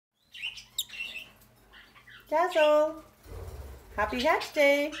Dazzle, happy hatch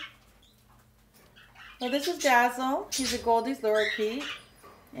day. Well, this is Dazzle. He's a Goldie's Lorikeet,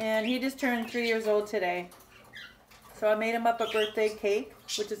 and he just turned 3 years old today. So I made him up a birthday cake,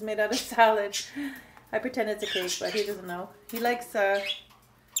 which is made out of salad. I pretend it's a cake, but he doesn't know. He likes,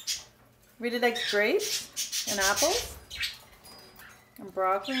 really likes grapes and apples and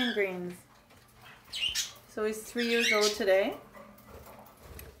broccoli and greens. So he's 3 years old today.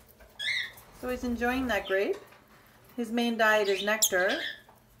 So he's enjoying that grape. His main diet is nectar,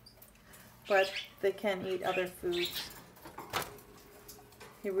 but they can eat other foods.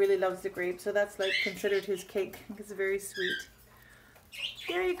 He really loves the grape, so that's like considered his cake. It's very sweet.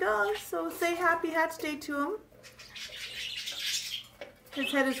 There you go. So say happy hatch day to him.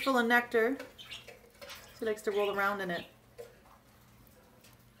 His head is full of nectar. So he likes to roll around in it.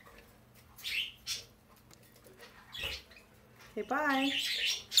 Okay, bye.